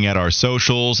looking at our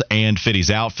socials and Fitty's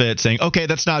outfit, saying, "Okay,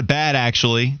 that's not bad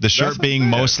actually. The shirt being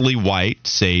mostly white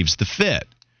saves the fit."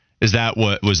 Was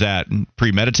that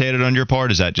premeditated on your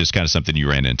part? Is that just kind of something you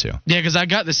ran into? Yeah, because I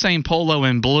got the same polo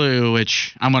in blue,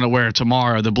 which I'm going to wear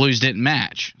tomorrow. The blues didn't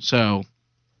match, so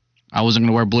I wasn't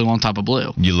going to wear blue on top of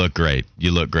blue. You look great. You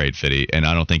look great, Fitty, and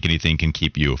I don't think anything can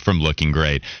keep you from looking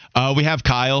great. We have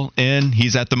Kyle in.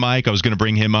 He's at the mic. I was going to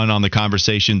bring him on the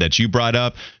conversation that you brought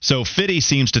up. So Fitty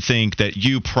seems to think that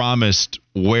you promised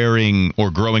wearing or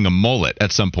growing a mullet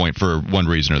at some point for one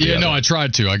reason or the other. Yeah, no, I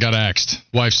tried to. I got axed.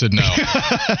 Wife said no.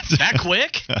 That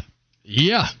quick?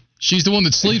 Yeah. She's the one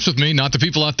that sleeps with me, not the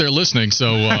people out there listening.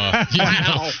 So,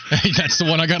 that's the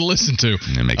one I got to listen to.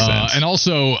 That makes sense. And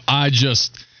also, I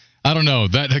don't know.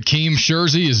 That Hakeem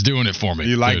jersey is doing it for me.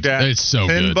 You like that? It's so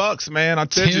good. $10, man. I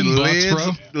tell you,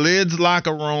 Lids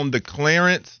Locker Room, the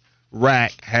clearance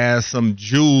rack has some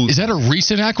jewels. Is that a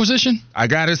recent acquisition? I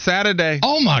got it Saturday.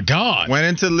 Oh, my God. Went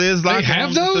into Lids Locker Room. They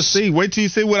have those? To see. Wait till you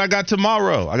see what I got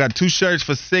tomorrow. I got 2 shirts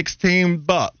for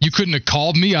 $16. You couldn't have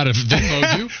called me out of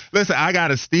Venmo, you? Listen, I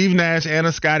got a Steve Nash and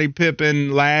a Scottie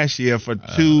Pippen last year for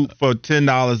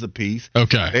 $10 a piece.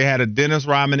 Okay. They had a Dennis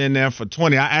Rodman in there for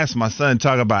 $20. I asked my son,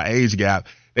 talk about age gap.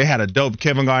 They had a dope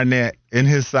Kevin Garnett in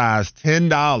his size,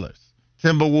 $10.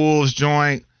 Timberwolves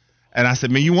joint. And I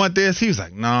said, man, you want this? He was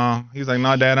like, no. He was like,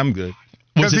 no, Dad, I'm good.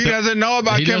 Because he doesn't know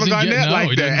about Kevin Garnett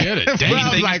like that. He doesn't get it.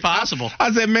 Anything is possible. I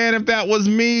said, man, if that was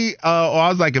me, or I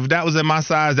was like, if that was in my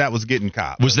size, that was getting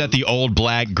copped. Was that the old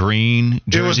black-green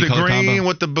jersey? It was the green combo?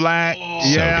 with the black. Oh,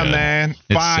 yeah, so man.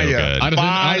 It's Fire. so good.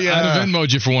 I'd have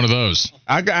Venmo'd you for one of those.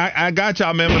 I got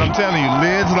y'all, man, but I'm telling you,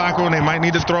 Lids Locker Room, they might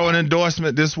need to throw an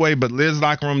endorsement this way, but Lids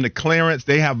Locker Room, the clearance,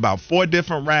 they have about 4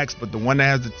 different racks, but the one that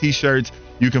has the T-shirts,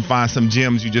 you can find some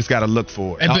gems. You just got to look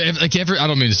for it. I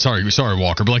don't mean sorry,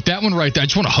 Walker, but like that one right there, I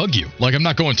just want to hug you. Like I'm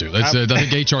not going to. I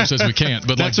think HR says we can't.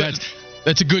 But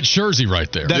that's a good jersey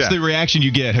right there. That's the reaction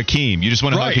you get, Hakeem. You just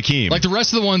want to hug Hakeem. Like the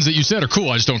rest of the ones that you said are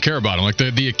cool. I just don't care about them. Like the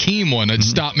Hakeem one that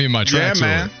stopped me in my tracks. Yeah,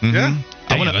 man. Mm-hmm. Yeah.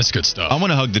 That's good stuff. I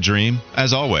want to hug the dream,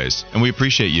 as always. And we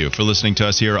appreciate you for listening to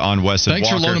us here on Wes and Thanks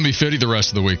Walker. for loaning me Fitty the rest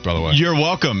of the week, by the way. You're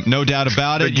welcome. No doubt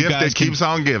about it. The gift that keeps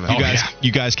on giving.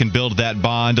 You guys can build that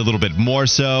bond a little bit more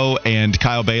so. And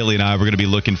Kyle Bailey and I, we're going to be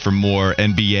looking for more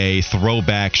NBA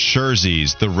throwback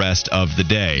jerseys the rest of the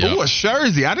day. Ooh, a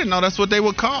jersey. I didn't know that's what they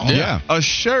would call. Yeah. A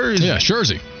jersey. Yeah,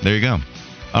 jersey. There you go.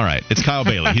 All right. It's Kyle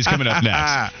Bailey. He's coming up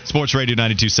next. Sports Radio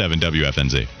 92.7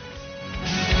 WFNZ.